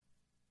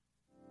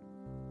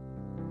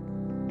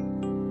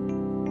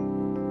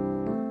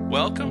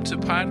Welcome to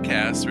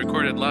podcasts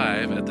recorded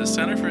live at the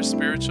Center for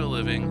Spiritual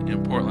Living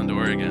in Portland,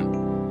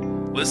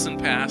 Oregon. Listen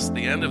past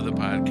the end of the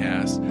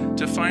podcast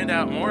to find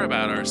out more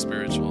about our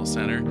spiritual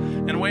center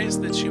and ways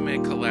that you may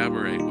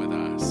collaborate with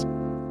us.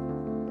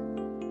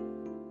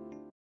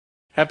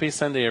 Happy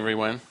Sunday,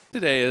 everyone.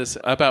 Today is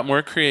about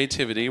more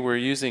creativity. We're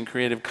using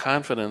Creative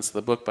Confidence,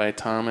 the book by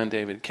Tom and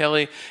David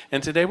Kelly,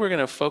 and today we're going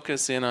to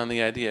focus in on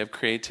the idea of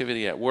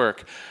creativity at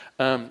work.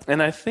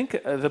 And I think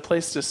the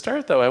place to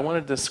start, though, I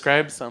want to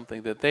describe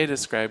something that they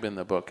describe in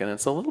the book, and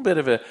it's a little bit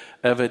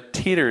of a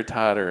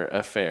teeter-totter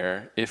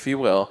affair, if you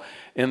will,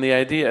 in the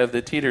idea of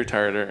the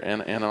teeter-totter,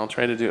 and I'll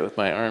try to do it with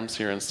my arms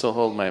here and still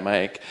hold my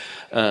mic.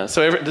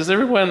 Does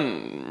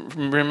everyone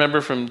remember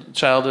from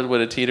childhood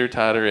what a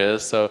teeter-totter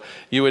is? So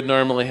you would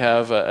normally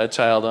have a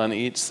child on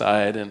each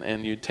side,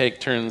 and you'd take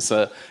turns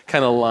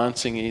kind of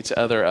launching each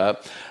other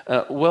up.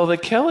 Well, the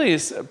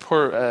Kellys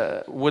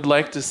would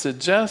like to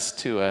suggest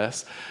to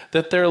us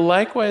that there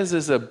likewise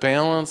is a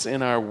balance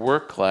in our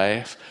work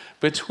life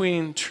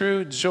between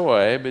true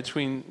joy,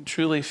 between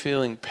truly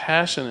feeling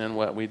passion in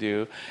what we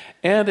do,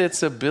 and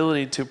its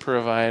ability to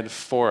provide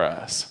for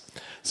us.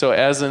 So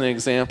as an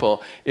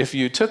example,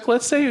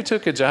 let's say you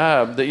took a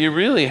job that you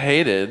really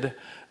hated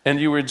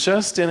and you were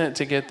just in it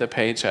to get the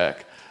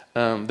paycheck.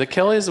 The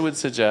Kellys would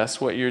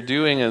suggest what you're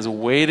doing is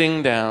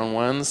weighting down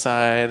one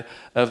side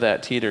of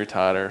that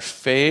teeter-totter,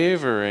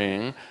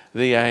 favoring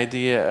the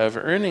idea of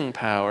earning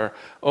power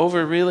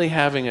over really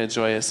having a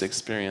joyous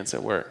experience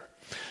at work.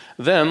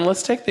 Then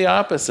let's take the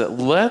opposite.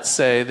 Let's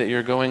say that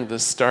you're going the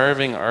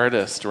starving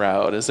artist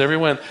route. Is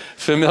everyone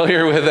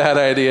familiar with that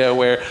idea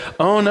where,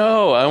 oh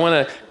no, I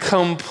want to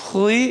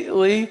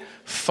completely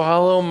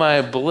follow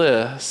my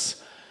bliss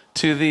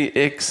to the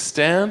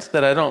extent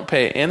that I don't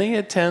pay any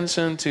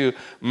attention to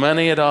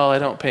money at all. I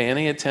don't pay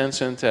any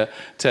attention to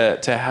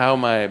how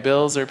my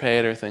bills are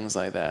paid or things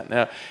like that.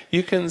 Now,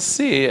 you can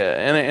see,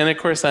 and of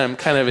course I'm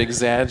kind of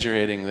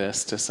exaggerating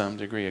this to some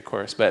degree, of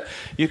course, but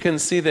you can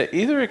see that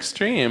either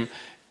extreme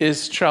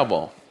is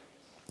trouble.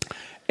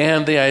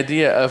 And the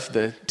idea of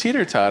the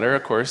teeter-totter,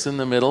 of course, in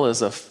the middle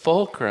is a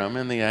fulcrum,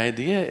 and the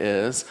idea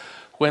is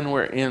when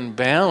we're in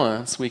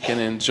balance, we can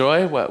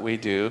enjoy what we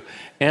do,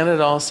 and it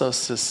also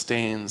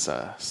sustains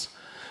us.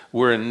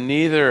 We're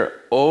neither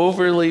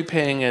overly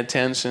paying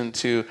attention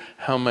to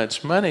how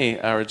much money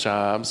our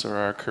jobs or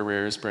our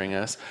careers bring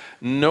us,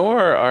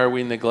 nor are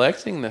we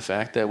neglecting the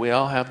fact that we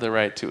all have the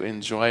right to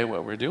enjoy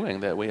what we're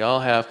doing, that we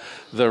all have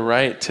the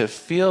right to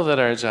feel that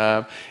our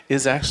job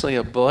is actually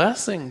a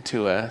blessing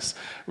to us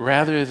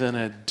rather than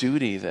a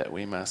duty that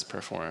we must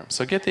perform.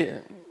 So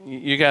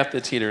you got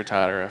the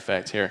teeter-totter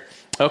effect here.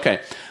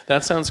 Okay,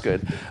 that sounds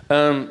good.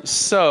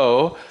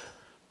 So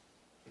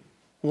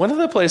one of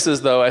the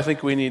places, though, I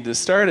think we need to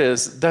start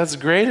is, that's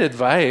great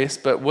advice,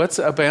 but what's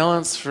a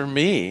balance for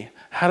me?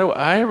 How do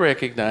I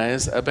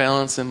recognize a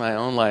balance in my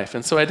own life?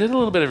 And so I did a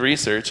little bit of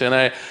research,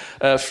 and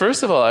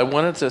first of all, I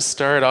wanted to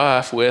start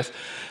off with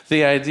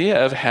the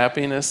idea of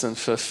happiness and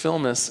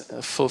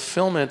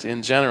fulfillment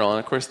in general. And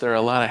of course, there are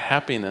a lot of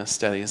happiness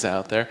studies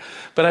out there.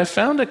 But I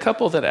found a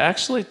couple that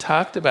actually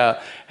talked about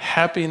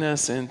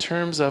happiness in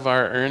terms of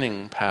our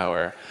earning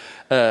power.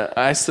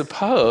 I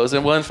suppose,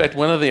 and in fact,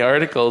 one of the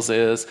articles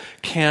is,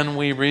 "Can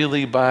We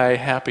Really Buy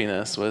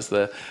Happiness?" was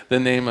the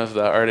name of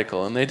the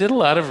article. And they did a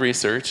lot of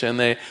research, and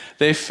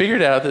they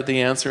figured out that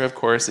the answer, of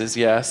course, is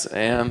yes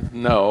and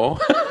no,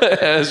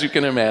 as you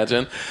can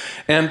imagine.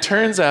 And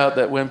turns out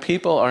that when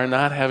people are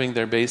not having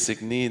their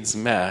basic needs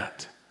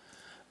met,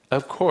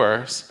 of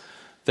course,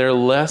 they're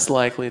less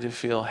likely to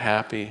feel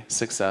happy,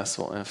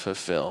 successful, and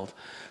fulfilled.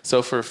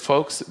 So for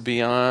folks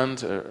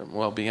beyond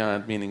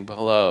meaning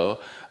below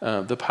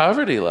the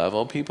poverty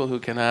level, people who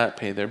cannot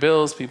pay their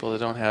bills, people that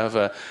don't have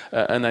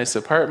a nice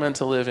apartment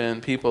to live in,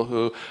 people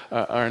who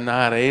are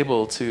not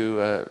able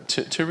to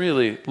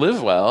really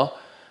live well,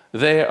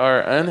 they are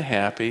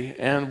unhappy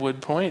and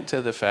would point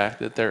to the fact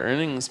that their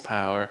earnings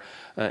power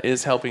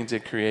is helping to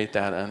create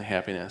that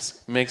unhappiness.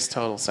 Makes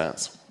total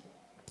sense.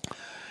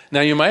 Now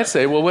you might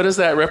say, well, what does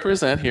that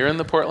represent here in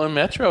the Portland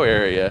metro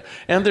area?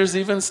 And there's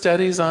even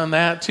studies on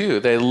that too.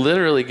 They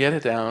literally get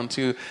it down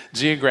to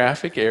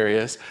geographic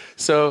areas.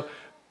 So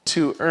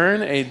to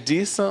earn a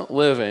decent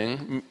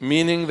living,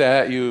 meaning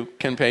that you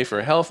can pay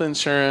for health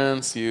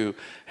insurance, you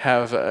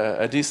have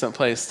a decent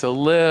place to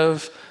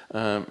live,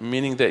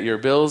 meaning that your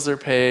bills are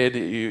paid,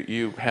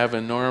 you have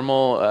a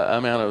normal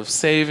amount of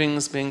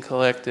savings being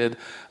collected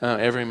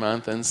every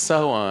month, and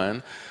so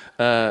on.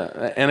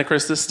 And of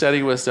course, this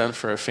study was done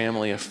for a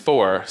family of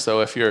 4.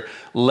 So if you're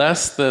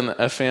less than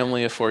a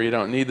family of 4, you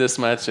don't need this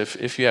much.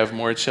 If you have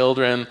more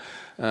children,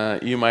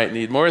 you might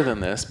need more than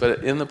this.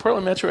 But in the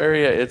Portland metro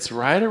area, it's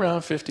right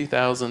around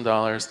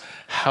 $50,000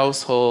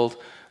 household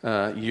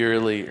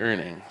yearly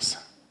earnings.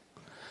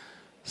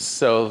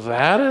 So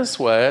that is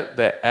what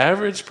the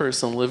average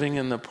person living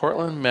in the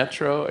Portland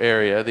metro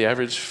area, the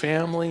average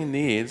family,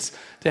 needs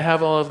to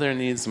have all of their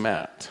needs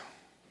met.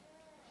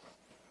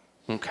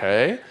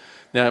 Okay?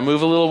 Now,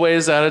 move a little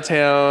ways out of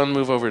town,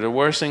 move over to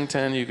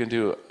Washington, you can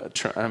do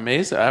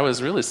amazing. I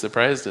was really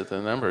surprised at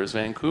the numbers.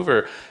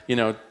 Vancouver,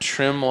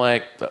 trim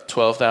like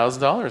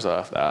 $12,000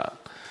 off that.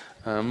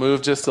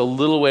 Move just a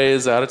little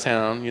ways out of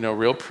town,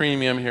 real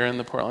premium here in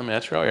the Portland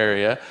metro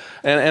area.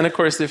 And of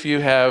course, if you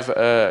have,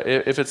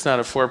 if it's not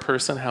a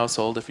 4-person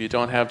household, if you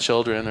don't have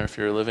children or if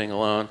you're living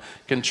alone,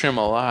 you can trim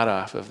a lot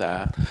off of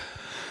that.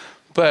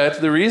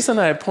 But the reason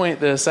I point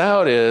this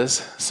out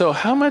is, so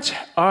how much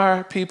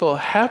are people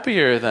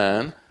happier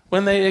then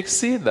when they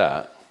exceed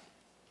that?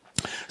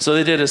 So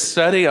they did a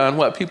study on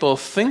what people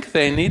think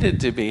they needed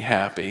to be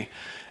happy.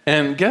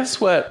 And guess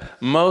what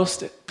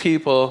most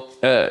people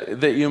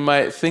that you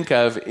might think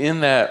of in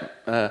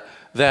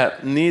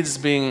that needs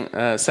being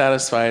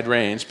satisfied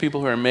range, people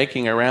who are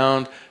making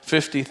around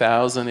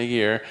 $50,000 a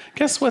year,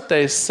 guess what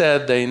they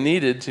said they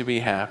needed to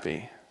be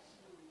happy?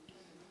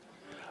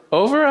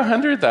 Over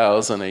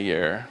 $100,000 a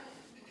year.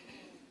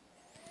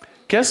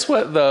 Guess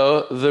what,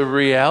 though, the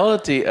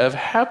reality of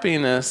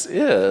happiness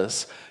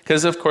is?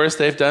 Because, of course,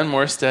 they've done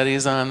more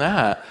studies on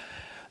that.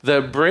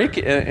 The break,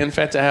 in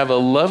fact, I have a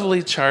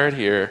lovely chart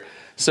here.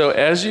 So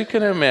as you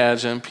can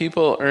imagine,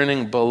 people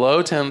earning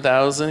below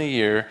 $10,000 a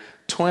year,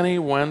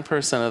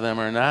 21% of them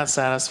are not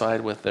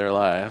satisfied with their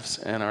lives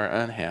and are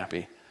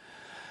unhappy.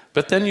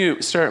 But then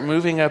you start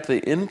moving up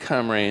the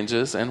income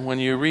ranges, and when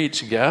you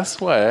reach, guess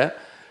what?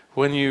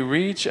 When you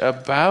reach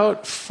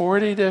about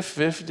 40 to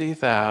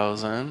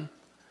 50,000,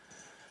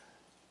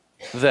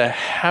 the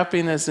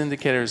happiness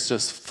indicators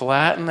just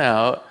flatten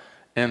out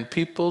and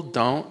people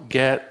don't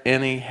get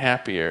any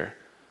happier.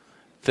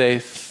 They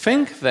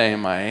think they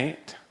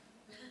might.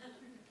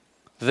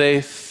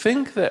 They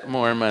think that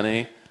more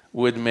money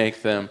would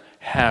make them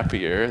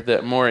happier,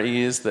 that more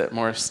ease, that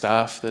more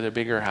stuff, that a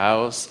bigger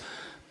house,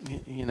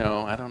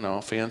 I don't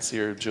know,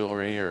 fancier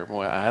jewelry or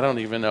what. I don't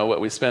even know what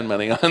we spend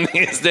money on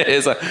these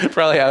days. I'm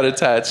probably out of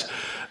touch.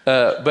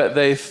 But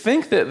they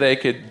think that they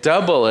could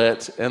double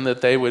it and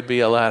that they would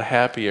be a lot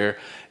happier.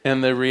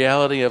 And the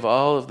reality of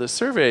all of the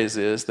surveys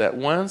is that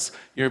once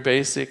your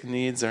basic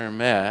needs are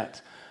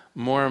met,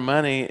 more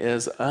money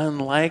is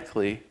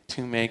unlikely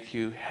to make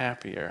you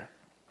happier.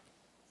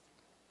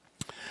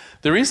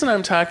 The reason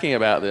I'm talking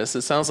about this,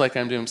 it sounds like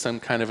I'm doing some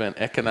kind of an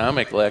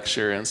economic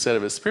lecture instead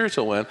of a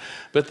spiritual one,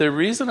 but the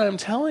reason I'm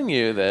telling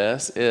you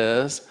this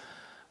is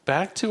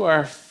back to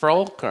our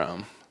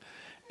fulcrum.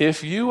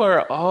 If you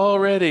are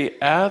already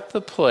at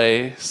the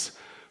place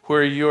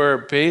where your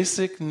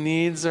basic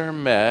needs are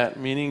met,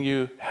 meaning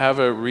you have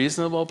a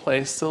reasonable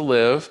place to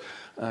live,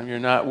 you're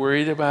not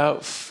worried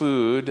about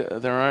food,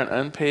 there aren't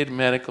unpaid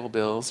medical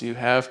bills, you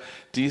have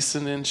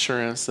decent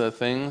insurance, the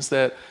things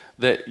that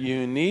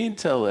you need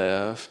to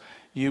live,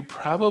 you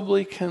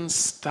probably can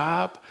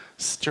stop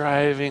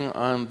striving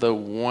on the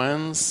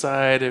one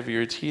side of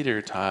your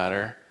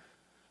teeter-totter,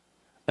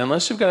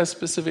 unless you've got a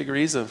specific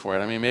reason for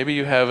it. I mean, maybe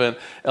you have an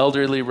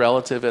elderly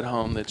relative at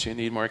home that you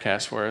need more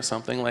cash for or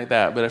something like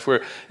that. But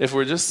if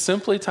we're just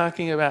simply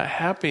talking about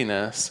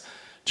happiness,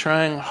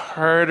 trying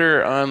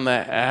harder on the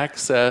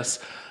access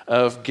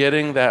of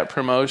getting that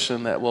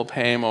promotion that will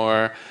pay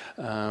more,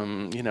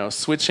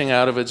 switching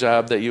out of a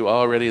job that you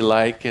already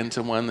like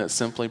into one that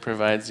simply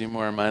provides you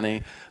more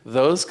money,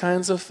 those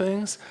kinds of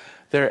things,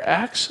 they're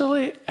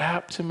actually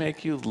apt to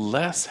make you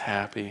less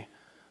happy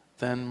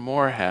than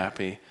more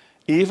happy,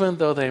 even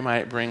though they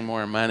might bring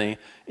more money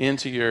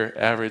into your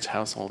average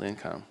household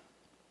income.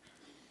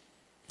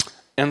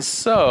 And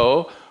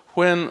so,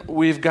 when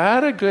we've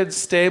got a good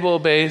stable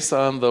base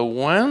on the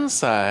one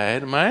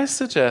side, my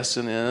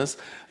suggestion is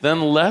then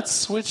let's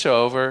switch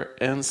over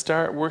and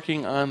start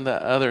working on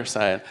the other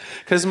side.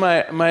 Because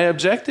my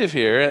objective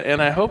here,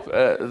 and I hope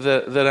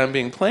that I'm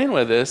being plain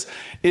with this,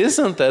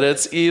 isn't that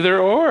it's either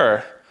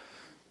or.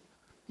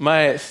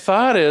 My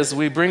thought is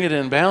we bring it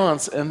in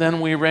balance and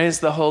then we raise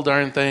the whole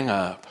darn thing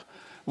up.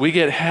 We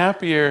get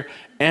happier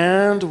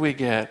and we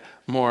get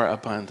more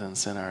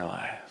abundance in our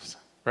lives,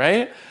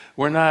 right?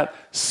 We're not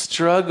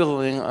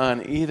struggling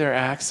on either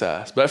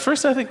axis. But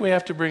first, I think we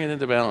have to bring it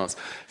into balance.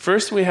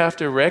 First, we have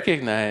to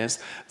recognize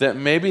that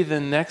maybe the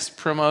next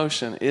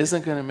promotion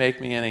isn't going to make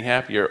me any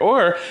happier.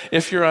 Or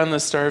if you're on the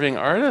starving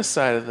artist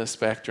side of the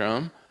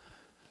spectrum,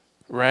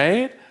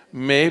 right?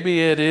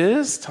 Maybe it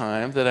is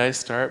time that I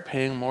start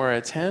paying more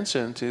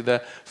attention to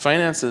the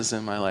finances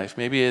in my life.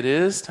 Maybe it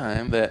is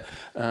time that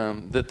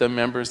the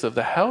members of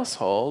the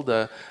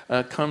household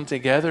come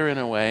together in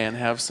a way and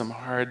have some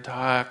hard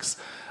talks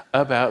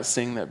about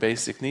seeing that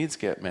basic needs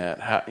get met,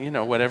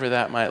 whatever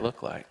that might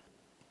look like.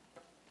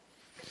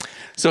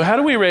 So how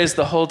do we raise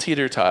the whole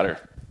teeter-totter?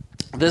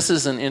 This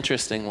is an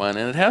interesting one,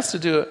 and it has to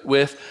do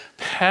with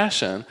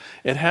passion.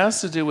 It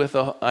has to do with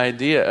the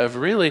idea of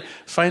really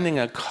finding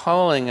a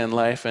calling in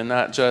life and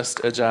not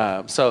just a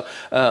job. So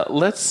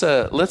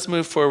let's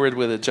move forward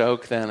with a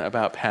joke then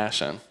about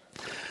passion.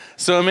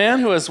 So a man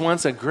who was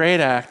once a great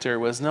actor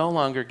was no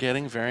longer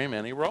getting very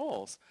many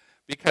roles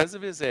because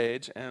of his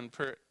age and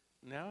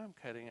Now I'm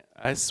cutting it.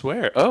 I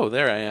swear. Oh,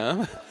 there I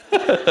am.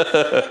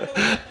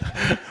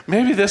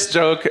 Maybe this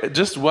joke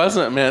just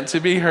wasn't meant to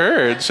be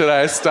heard. Should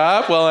I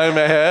stop while I'm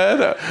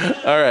ahead?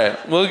 All right,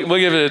 we'll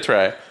give it a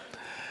try.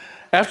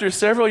 After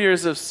several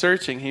years of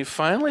searching, he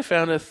finally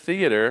found a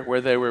theater where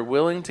they were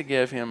willing to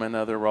give him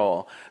another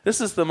role.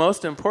 This is the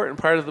most important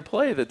part of the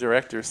play, the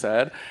director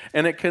said,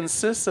 and it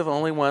consists of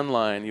only one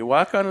line. You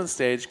walk onto the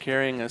stage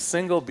carrying a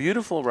single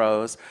beautiful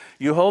rose.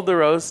 You hold the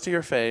rose to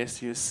your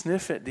face, you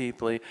sniff it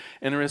deeply,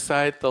 and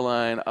recite the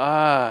line,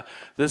 "Ah,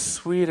 the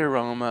sweet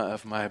aroma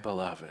of my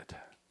beloved."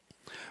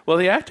 Well,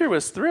 the actor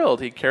was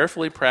thrilled. He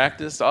carefully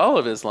practiced all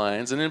of his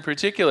lines, and in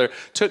particular,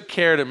 took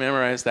care to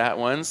memorize that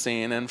one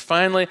scene. And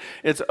finally,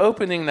 it's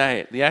opening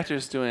night. The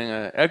actor's doing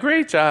a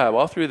great job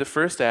all through the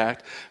first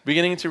act,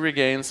 beginning to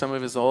regain some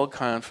of his old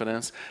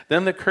confidence.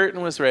 Then the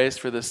curtain was raised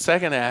for the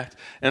second act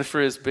and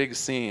for his big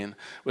scene.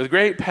 With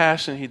great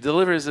passion, he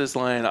delivers his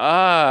line,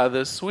 "Ah,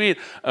 the sweet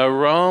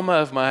aroma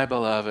of my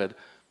beloved."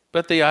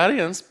 But the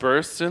audience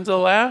bursts into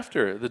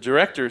laughter. The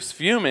director's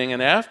fuming,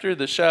 and after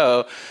the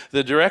show,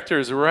 the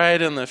director's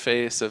right in the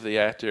face of the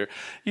actor.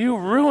 "You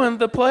ruined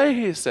the play,"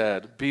 he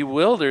said.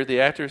 Bewildered, the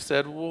actor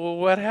said, "Well,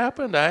 what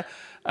happened?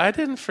 I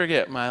didn't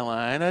forget my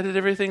line. I did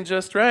everything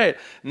just right."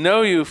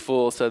 "No, you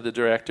fool," said the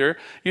director.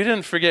 "You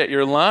didn't forget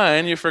your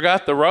line. You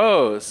forgot the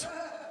rose."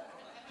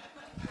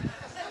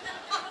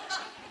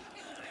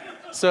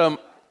 So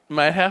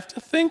might have to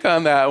think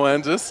on that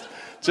one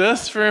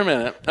just for a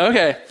minute.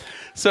 Okay.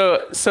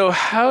 So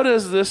how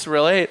does this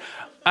relate?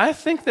 I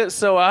think that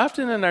so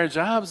often in our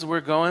jobs, we're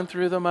going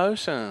through the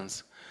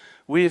motions.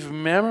 We've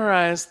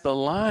memorized the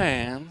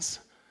lines,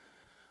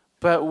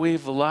 but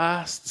we've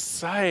lost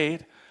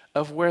sight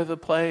of where the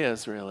play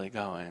is really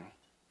going.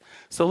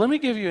 So let me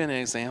give you an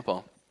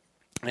example.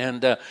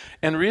 And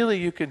really,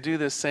 you could do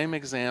the same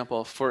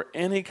example for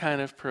any kind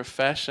of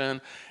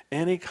profession,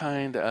 any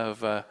kind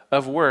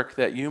of work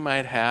that you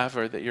might have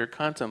or that you're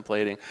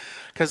contemplating.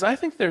 Because I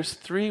think there's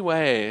three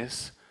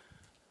ways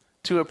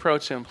to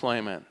approach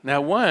employment.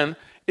 Now, one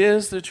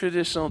is the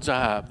traditional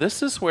job.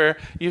 This is where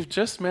you've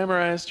just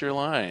memorized your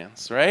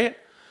lines, right?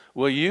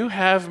 Will you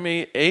have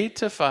me 8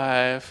 to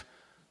 5,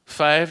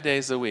 5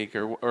 days a week,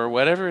 or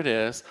whatever it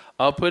is?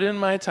 I'll put in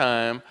my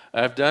time.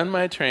 I've done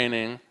my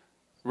training,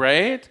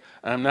 right?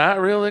 I'm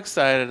not real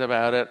excited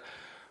about it.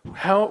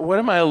 What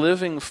am I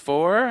living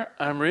for?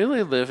 I'm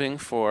really living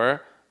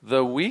for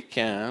the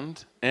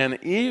weekend and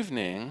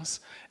evenings,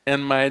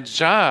 and my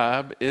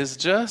job is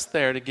just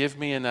there to give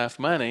me enough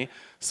money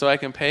so I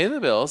can pay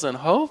the bills and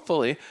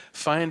hopefully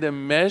find a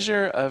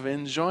measure of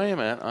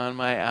enjoyment on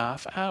my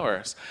off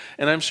hours.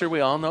 And I'm sure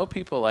we all know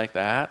people like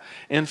that.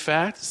 In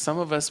fact, some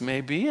of us may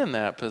be in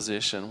that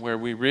position where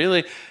we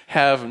really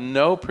have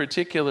no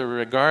particular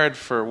regard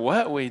for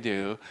what we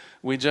do.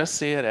 We just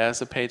see it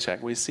as a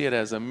paycheck. We see it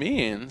as a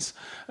means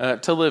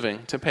to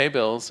living, to pay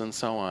bills, and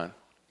so on.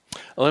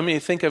 Let me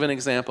think of an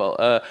example.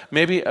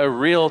 Maybe a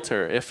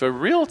realtor. If a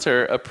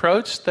realtor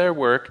approached their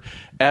work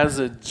as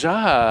a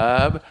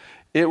job,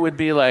 it would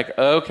be like,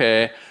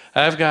 okay,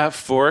 I've got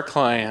 4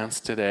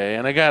 clients today,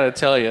 and I got to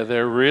tell you,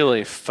 they're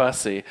really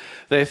fussy.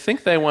 They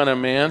think they want a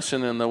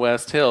mansion in the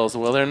West Hills.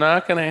 Well, they're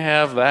not going to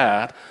have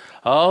that.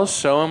 I'll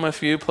show them a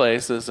few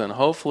places, and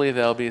hopefully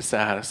they'll be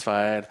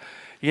satisfied.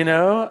 You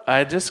know,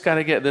 I just got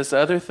to get this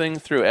other thing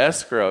through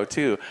escrow,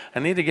 too. I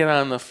need to get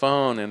on the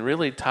phone and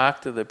really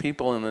talk to the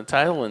people in the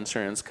title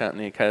insurance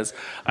company because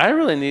I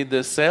really need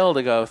this sale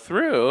to go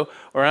through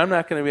or I'm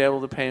not going to be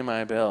able to pay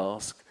my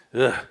bills.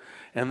 Ugh.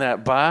 And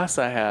that boss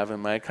I have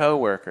and my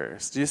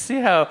coworkers. Do you see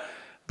how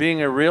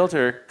being a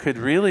realtor could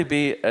really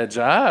be a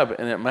job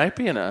and it might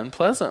be an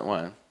unpleasant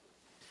one?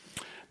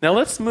 Now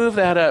let's move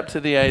that up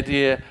to the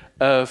idea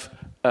of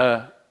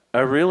a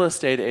real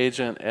estate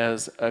agent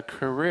as a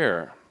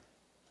career.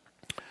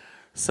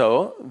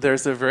 So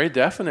there's a very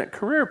definite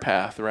career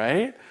path,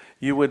 right?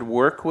 You would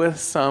work with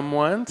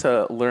someone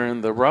to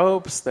learn the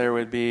ropes. There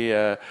would be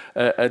a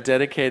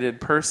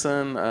dedicated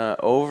person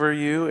over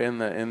you in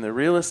the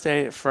real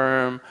estate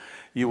firm.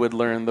 You would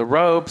learn the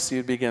ropes.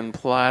 You'd begin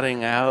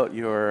plotting out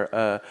your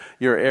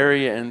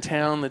area in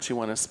town that you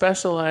want to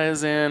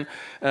specialize in.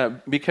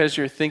 Because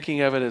you're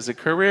thinking of it as a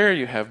career,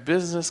 you have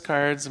business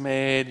cards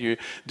made. You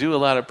do a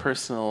lot of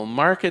personal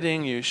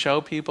marketing. You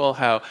show people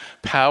how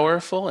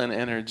powerful and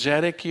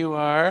energetic you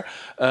are.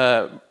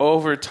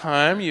 Over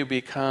time, you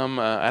become,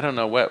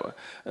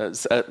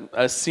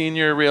 a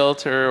senior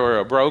realtor or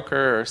a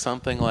broker or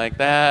something like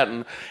that.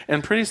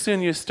 And pretty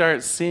soon you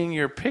start seeing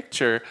your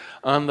picture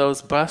on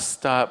those bus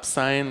stop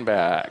sign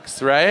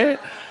backs, right?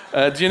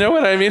 Do you know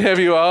what I mean? Have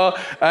you all?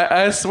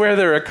 I swear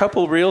there are a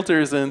couple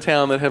realtors in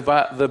town that have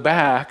bought the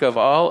back of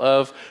all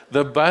of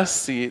the bus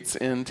seats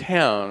in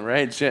town,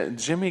 right?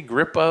 Jimmy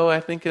Grippo,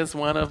 I think, is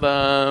one of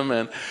them.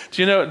 And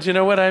do you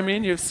know what I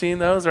mean? You've seen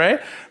those,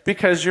 right?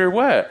 Because you're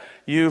what?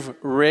 You've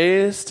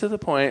raised to the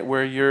point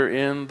where you're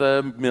in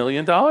the $1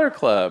 million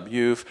club.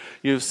 You've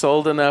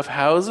sold enough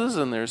houses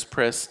and there's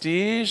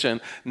prestige,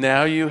 and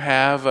now you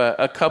have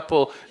a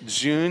couple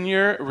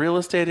junior real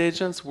estate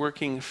agents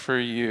working for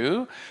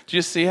you. Do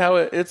you see how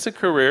it's a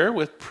career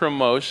with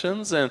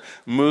promotions and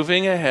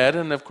moving ahead,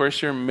 and of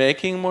course you're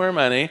making more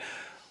money?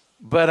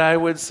 But I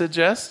would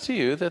suggest to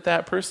you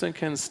that person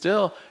can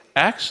still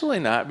actually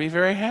not be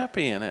very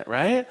happy in it,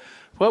 right?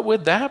 What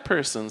would that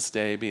person's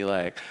day be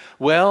like?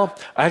 Well,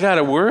 I got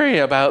to worry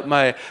about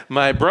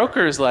my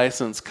broker's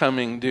license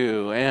coming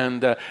due.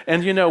 And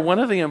one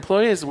of the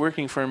employees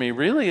working for me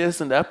really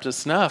isn't up to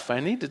snuff. I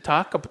need to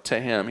talk to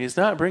him. He's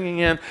not bringing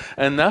in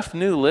enough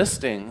new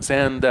listings.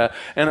 And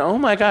oh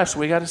my gosh,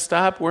 we got to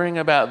stop worrying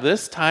about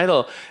this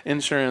title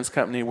insurance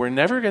company. We're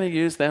never going to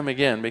use them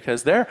again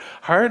because they're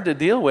hard to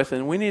deal with,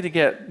 and we need to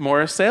get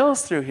more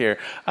sales through here.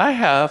 I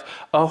have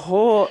a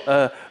whole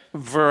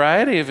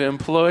variety of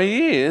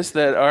employees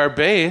that are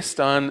based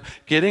on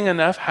getting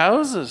enough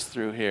houses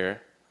through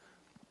here.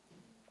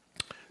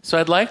 So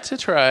I'd like to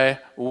try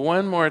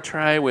one more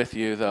try with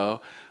you,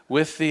 though,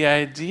 with the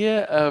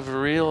idea of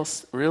real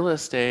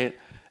estate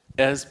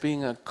as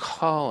being a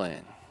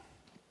calling.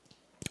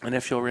 And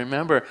if you'll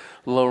remember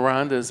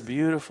LaRonda's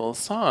beautiful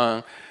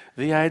song,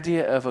 the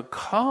idea of a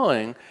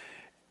calling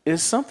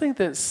is something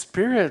that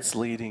Spirit's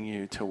leading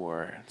you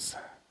towards.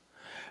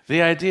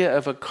 The idea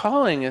of a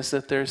calling is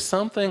that there's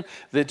something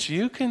that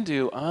you can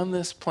do on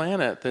this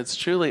planet that's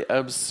truly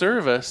of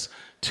service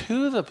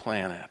to the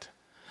planet.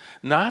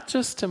 Not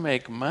just to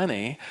make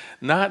money,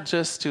 not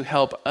just to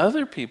help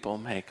other people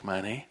make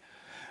money,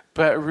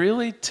 but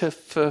really to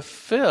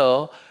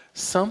fulfill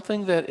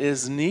something that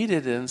is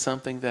needed and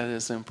something that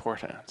is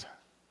important.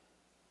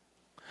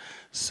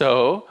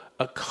 So,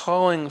 a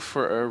calling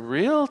for a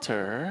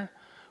realtor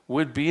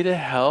would be to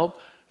help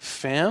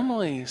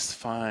families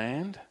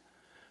find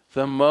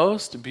the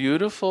most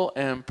beautiful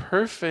and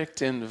perfect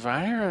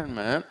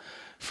environment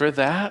for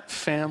that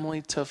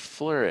family to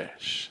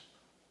flourish.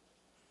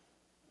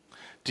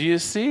 Do you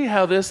see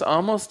how this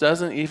almost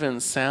doesn't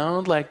even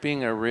sound like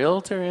being a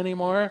realtor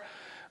anymore?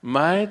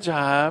 My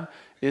job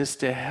is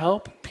to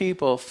help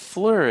people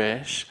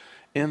flourish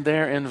in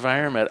their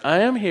environment. I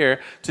am here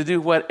to do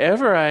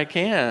whatever I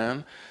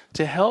can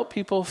to help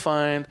people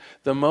find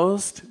the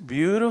most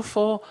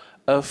beautiful,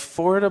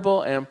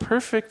 affordable, and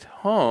perfect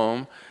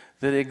home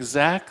that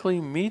exactly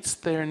meets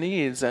their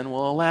needs and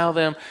will allow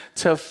them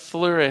to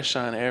flourish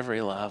on every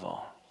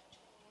level.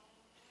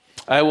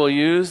 I will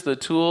use the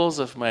tools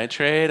of my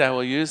trade. I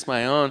will use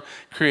my own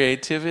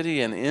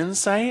creativity and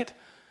insight.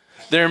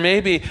 There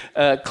may be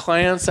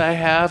clients I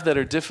have that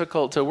are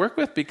difficult to work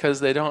with because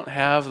they don't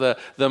have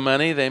the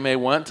money. They may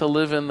want to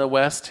live in the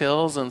West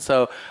Hills, and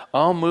so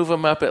I'll move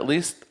them up at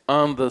least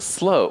on the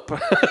slope.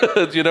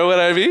 Do you know what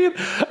I mean?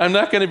 I'm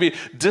not going to be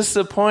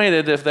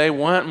disappointed if they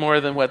want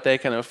more than what they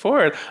can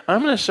afford.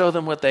 I'm going to show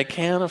them what they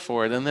can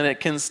afford, and then it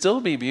can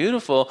still be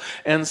beautiful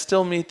and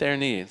still meet their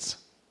needs.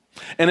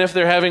 And if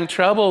they're having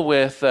trouble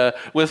with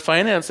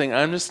financing,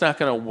 I'm just not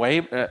going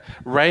to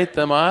write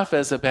them off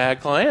as a bad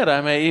client.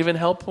 I may even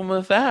help them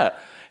with that.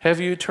 Have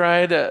you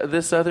tried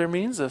this other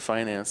means of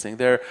financing?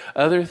 There are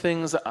other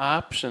things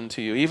option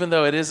to you. Even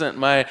though it isn't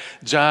my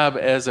job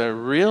as a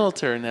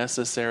realtor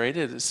necessary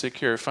to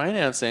secure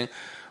financing,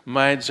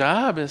 my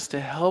job is to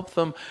help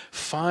them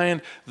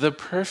find the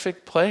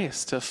perfect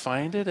place to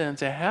find it and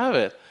to have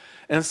it.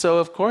 And so,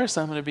 of course,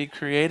 I'm going to be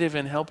creative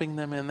in helping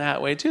them in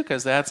that way, too,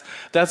 because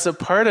that's a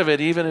part of it,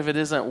 even if it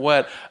isn't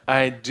what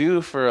I do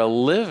for a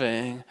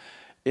living.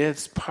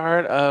 It's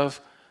part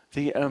of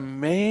the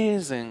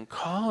amazing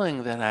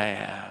calling that I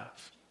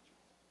have.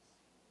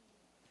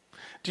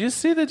 Do you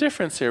see the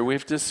difference here?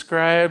 We've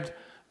described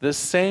the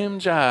same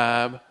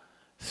job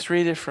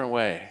 3 different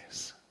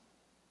ways.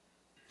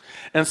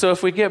 And so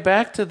if we get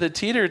back to the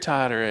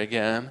teeter-totter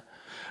again,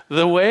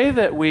 the way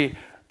that we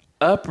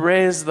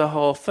upraise the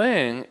whole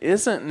thing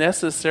isn't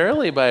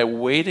necessarily by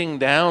weighting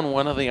down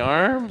one of the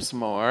arms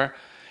more.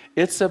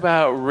 It's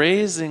about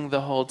raising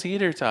the whole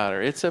teeter-totter.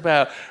 It's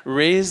about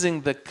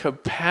raising the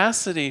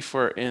capacity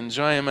for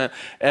enjoyment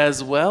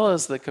as well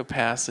as the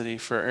capacity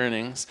for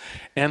earnings.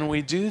 And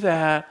we do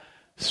that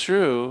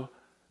through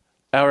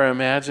our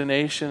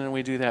imagination, and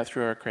we do that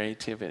through our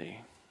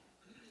creativity.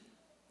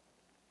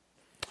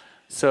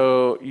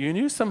 So you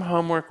knew some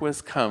homework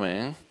was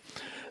coming.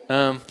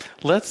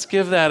 Let's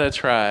give that a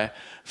try.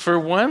 For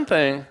one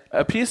thing,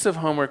 a piece of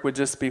homework would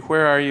just be,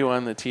 where are you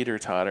on the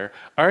teeter-totter?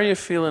 Are you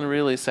feeling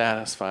really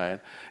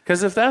satisfied?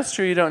 Because if that's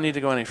true, you don't need to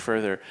go any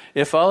further.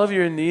 If all of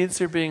your needs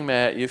are being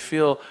met, you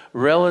feel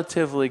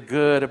relatively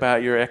good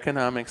about your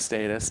economic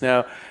status.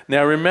 Now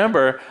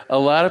remember, a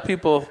lot of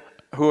people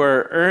who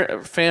are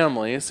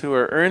families who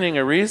are earning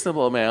a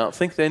reasonable amount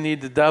think they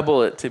need to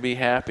double it to be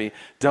happy.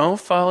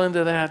 Don't fall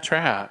into that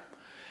trap.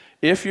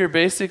 If your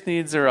basic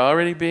needs are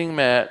already being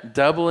met,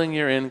 doubling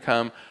your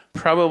income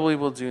probably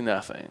will do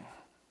nothing.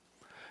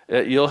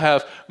 You'll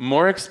have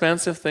more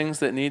expensive things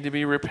that need to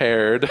be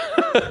repaired,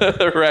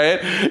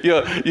 right?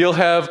 You'll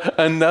have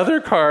another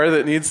car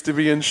that needs to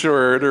be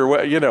insured, or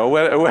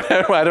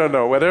whatever, I don't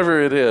know, whatever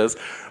it is.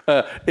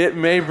 It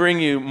may bring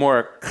you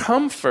more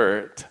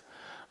comfort,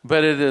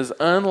 but it is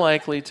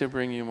unlikely to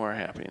bring you more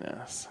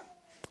happiness.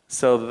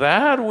 So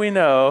that we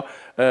know,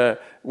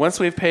 once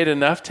we've paid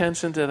enough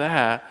attention to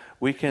that,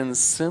 we can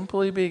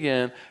simply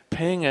begin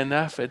paying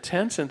enough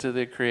attention to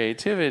the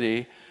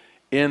creativity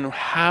in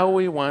how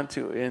we want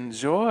to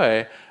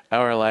enjoy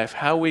our life,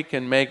 how we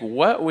can make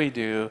what we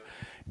do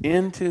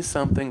into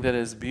something that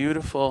is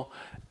beautiful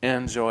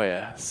and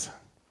joyous.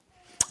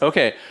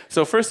 Okay,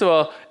 so first of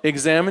all,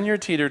 examine your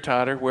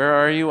teeter-totter. Where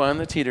are you on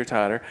the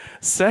teeter-totter?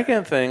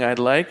 Second thing I'd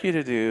like you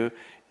to do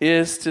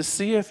is to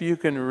see if you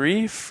can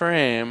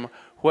reframe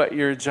what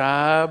your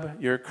job,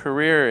 your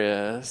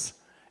career is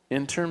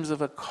in terms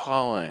of a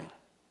calling.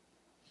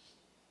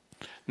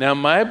 Now,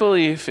 my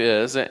belief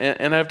is,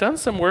 and I've done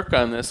some work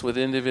on this with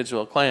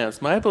individual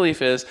clients, my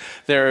belief is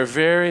there are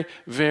very,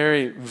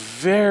 very,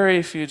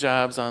 very few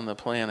jobs on the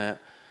planet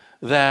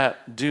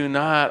that do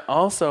not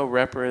also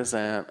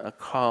represent a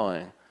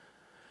calling.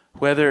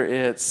 Whether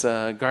it's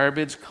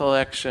garbage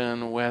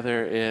collection,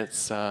 whether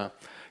it's,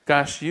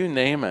 you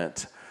name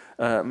it.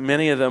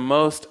 Many of the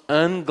most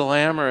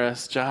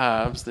unglamorous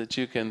jobs that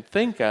you can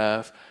think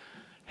of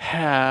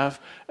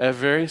have a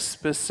very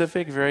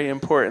specific, very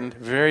important,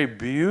 very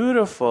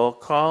beautiful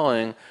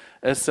calling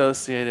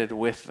associated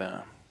with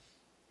them.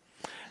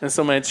 And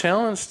so my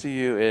challenge to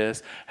you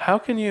is, how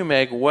can you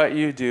make what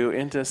you do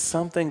into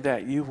something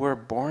that you were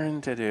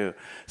born to do?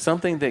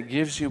 Something that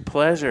gives you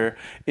pleasure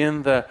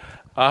in the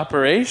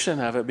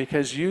operation of it,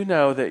 because you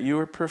know that you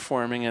are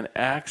performing an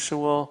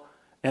actual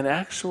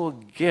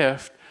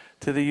gift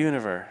to the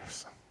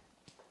universe.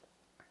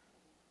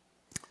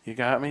 You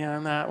got me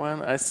on that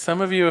one? Some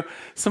of you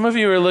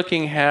are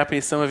looking happy.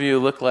 Some of you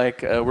look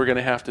like we're going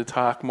to have to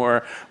talk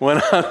more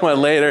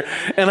one-on-one later.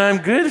 And I'm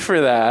good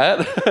for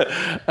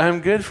that.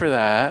 I'm good for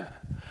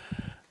that.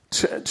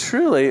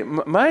 Truly,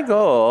 my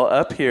goal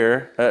up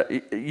here,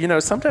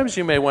 sometimes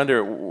you may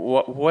wonder,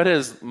 what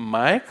is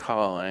my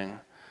calling?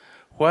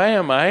 Why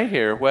am I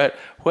here?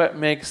 What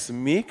makes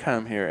me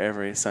come here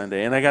every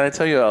Sunday? And I got to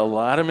tell you, a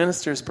lot of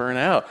ministers burn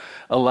out.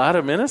 A lot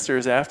of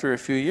ministers, after a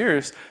few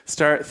years,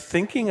 start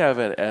thinking of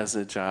it as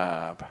a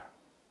job.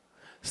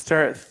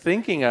 Start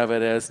thinking of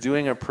it as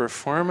doing a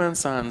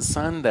performance on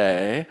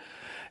Sunday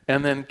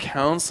and then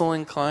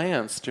counseling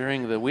clients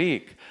during the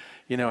week.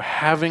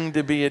 Having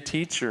to be a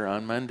teacher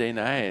on Monday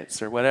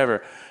nights or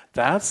whatever.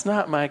 That's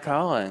not my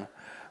calling.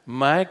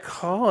 My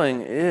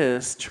calling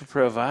is to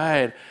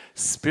provide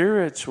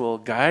spiritual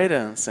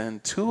guidance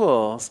and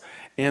tools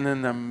in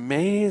an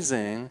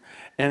amazing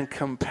and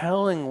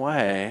compelling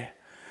way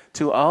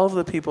to all of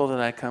the people that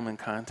I come in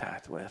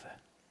contact with.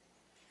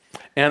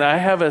 And I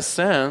have a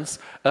sense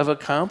of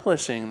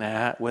accomplishing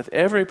that with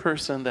every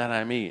person that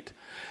I meet.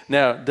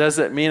 Now, does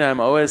it mean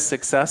I'm always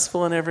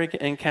successful in every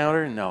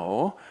encounter?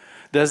 No.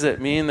 Does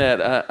it mean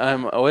that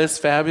I'm always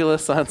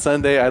fabulous on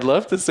Sunday? I'd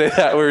love to say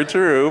that were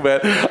true,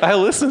 but I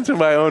listen to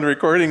my own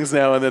recordings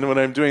now and then when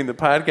I'm doing the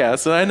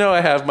podcast, and I know I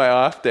have my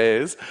off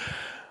days.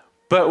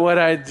 But what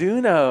I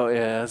do know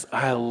is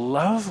I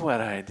love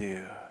what I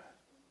do.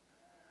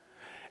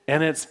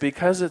 And it's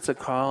because it's a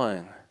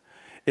calling.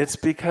 It's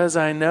because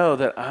I know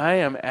that I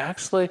am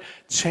actually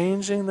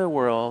changing the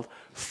world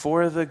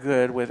for the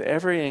good with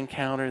every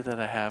encounter that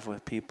I have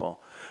with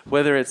people.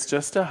 Whether it's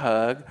just a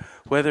hug,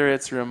 whether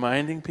it's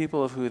reminding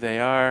people of who they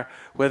are,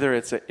 whether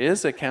it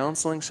is a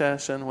counseling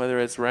session,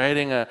 whether it's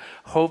writing a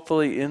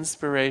hopefully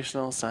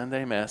inspirational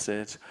Sunday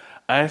message,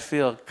 I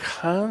feel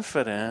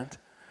confident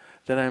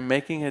that I'm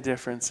making a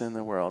difference in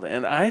the world.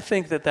 And I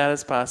think that that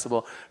is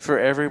possible for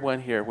everyone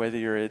here, whether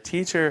you're a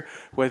teacher,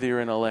 whether you're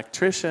an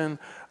electrician,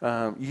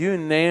 you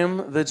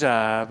name the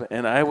job,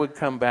 and I would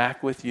come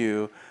back with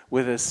you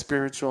with a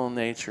spiritual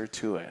nature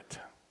to it.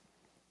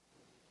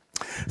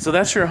 So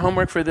that's your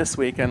homework for this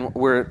week, and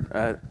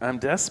I'm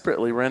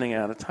desperately running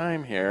out of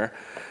time here.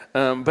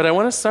 But I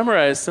want to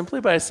summarize simply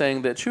by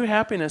saying that true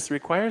happiness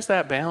requires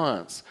that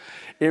balance.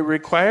 It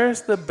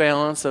requires the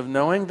balance of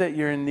knowing that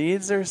your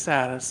needs are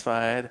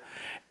satisfied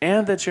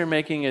and that you're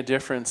making a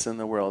difference in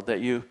the world,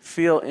 that you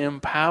feel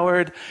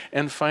empowered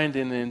and find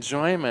an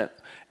enjoyment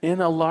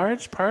in a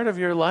large part of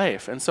your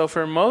life. And so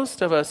for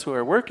most of us who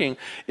are working,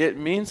 it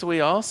means we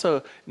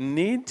also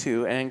need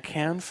to and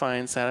can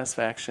find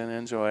satisfaction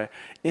and joy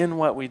in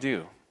what we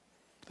do.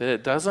 That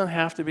it doesn't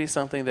have to be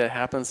something that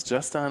happens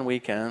just on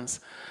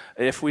weekends.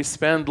 If we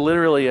spend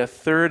literally a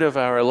third of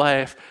our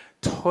life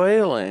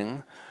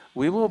toiling,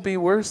 we will be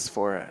worse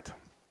for it.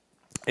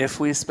 If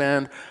we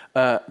spend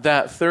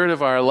that third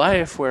of our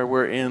life where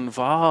we're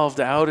involved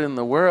out in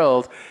the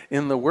world,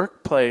 in the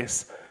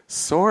workplace,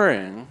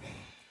 soaring,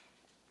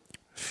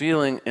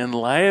 feeling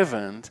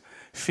enlivened,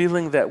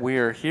 feeling that we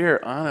are here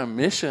on a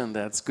mission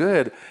that's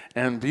good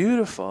and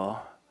beautiful,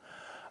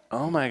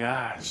 oh my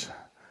gosh,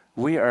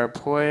 we are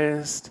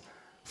poised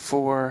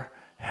for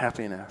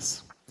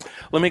happiness.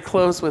 Let me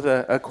close with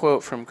a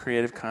quote from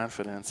Creative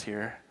Confidence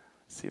here.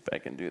 See if I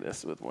can do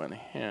this with one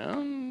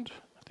hand.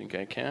 I think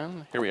I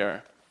can. Here we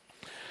are.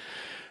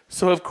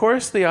 So, of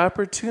course, the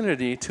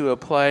opportunity to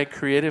apply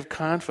creative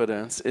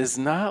confidence is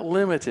not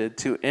limited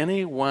to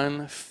any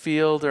one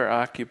field or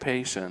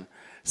occupation.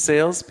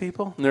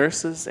 Salespeople,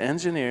 nurses,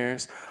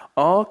 engineers,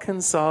 all can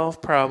solve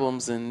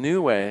problems in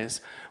new ways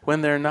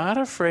when they're not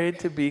afraid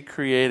to be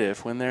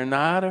creative, when they're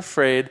not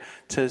afraid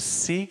to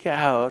seek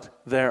out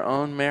their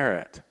own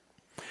merit.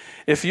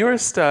 If you're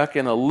stuck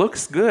in a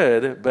looks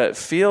good but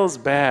feels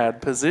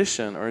bad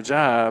position or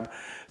job,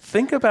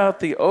 think about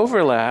the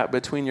overlap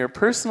between your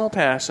personal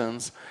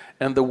passions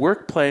and the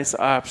workplace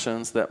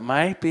options that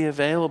might be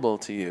available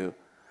to you.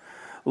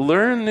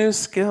 Learn new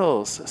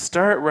skills.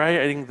 Start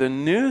writing the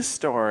new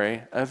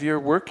story of your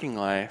working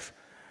life.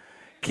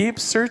 Keep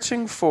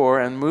searching for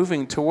and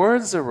moving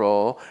towards a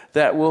role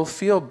that will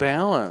feel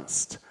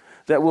balanced,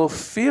 that will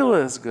feel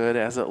as good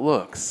as it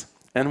looks.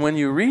 And when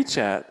you reach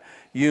it,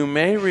 you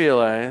may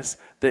realize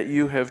that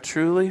you have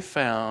truly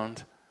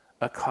found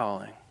a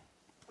calling.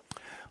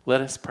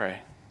 Let us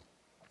pray.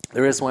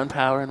 There is one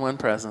power and one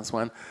presence,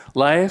 one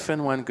life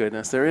and one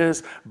goodness. There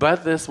is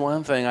but this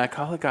one thing. I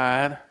call it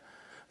God,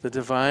 the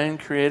divine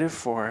creative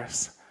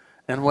force.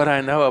 And what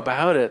I know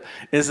about it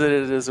is that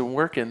it is a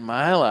work in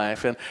my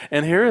life.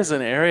 And here is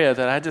an area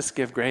that I just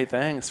give great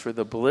thanks for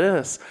the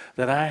bliss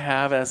that I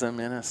have as a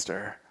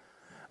minister.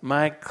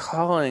 My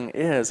calling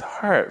is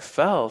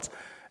heartfelt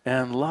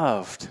and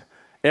loved.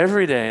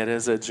 Every day it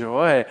is a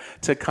joy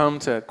to come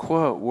to,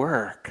 quote,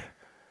 work.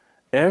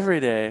 Every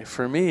day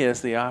for me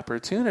is the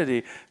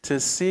opportunity to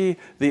see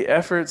the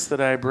efforts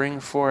that I bring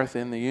forth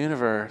in the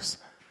universe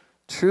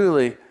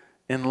truly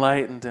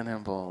enlightened and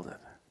emboldened.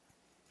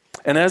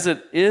 And as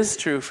it is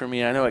true for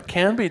me, I know it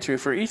can be true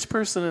for each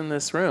person in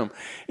this room.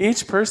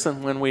 Each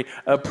person, when we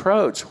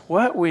approach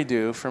what we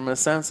do from a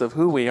sense of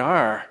who we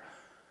are,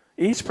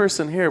 each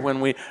person here, when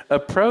we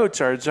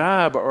approach our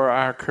job or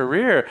our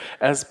career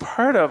as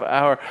part of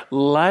our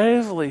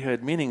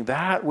livelihood, meaning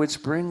that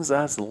which brings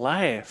us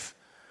life,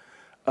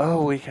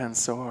 oh, we can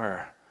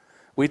soar.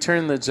 We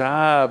turn the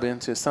job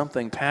into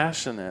something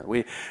passionate.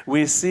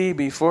 We see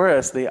before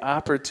us the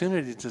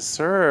opportunity to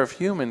serve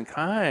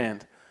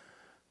humankind,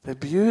 the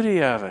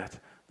beauty of it,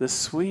 the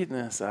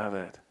sweetness of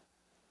it.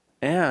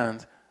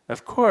 And,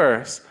 of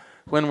course,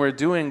 when we're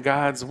doing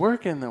God's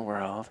work in the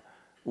world,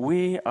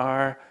 we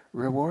are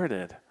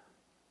rewarded.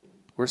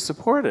 We're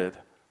supported.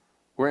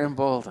 We're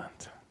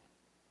emboldened.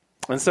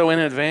 And so in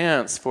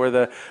advance for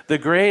the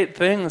great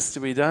things to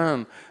be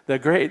done, the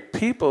great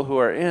people who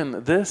are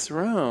in this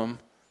room,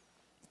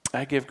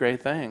 I give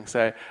great thanks.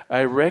 I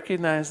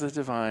recognize the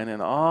divine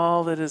in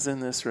all that is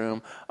in this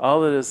room,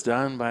 all that is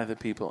done by the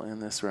people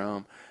in this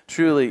room.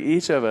 Truly,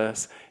 each of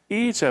us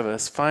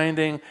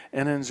finding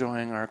and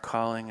enjoying our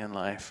calling in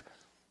life.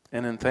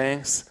 And in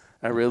thanks,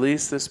 I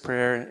release this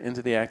prayer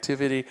into the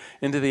activity,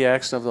 into the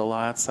action of the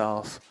law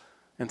itself.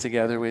 And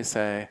together we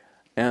say,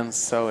 and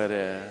so it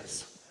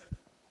is.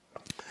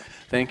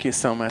 Thank you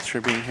so much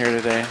for being here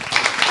today.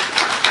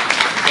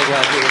 So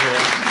glad you were here.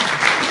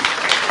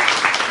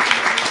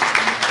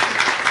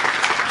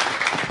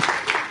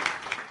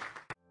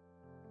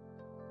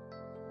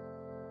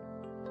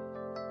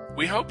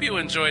 We hope you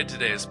enjoyed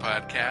today's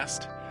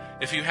podcast.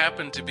 If you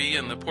happen to be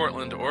in the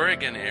Portland,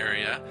 Oregon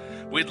area,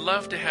 we'd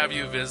love to have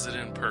you visit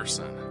in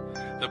person.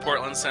 The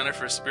Portland Center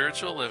for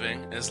Spiritual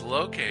Living is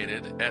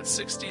located at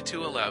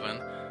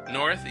 6211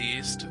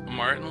 Northeast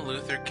Martin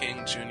Luther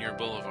King Jr.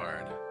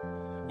 Boulevard.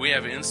 We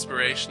have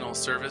inspirational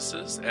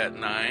services at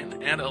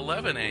 9 and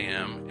 11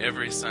 a.m.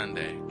 every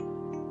Sunday.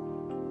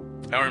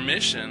 Our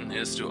mission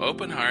is to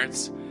open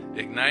hearts,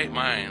 ignite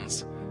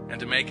minds, and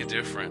to make a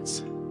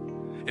difference.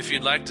 If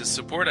you'd like to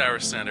support our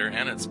center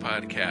and its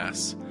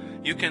podcasts,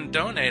 you can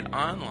donate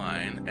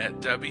online at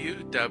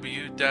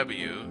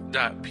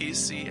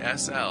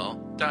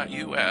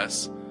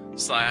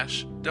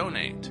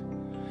www.pcsl.us/donate.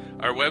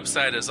 Our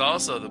website is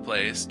also the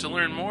place to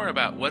learn more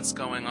about what's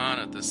going on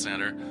at the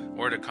center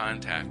or to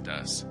contact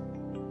us.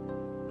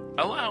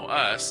 Allow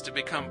us to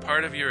become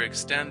part of your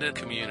extended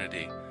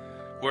community.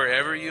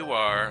 Wherever you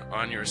are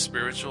on your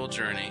spiritual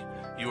journey,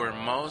 you are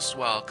most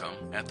welcome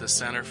at the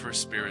Center for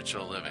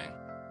Spiritual Living.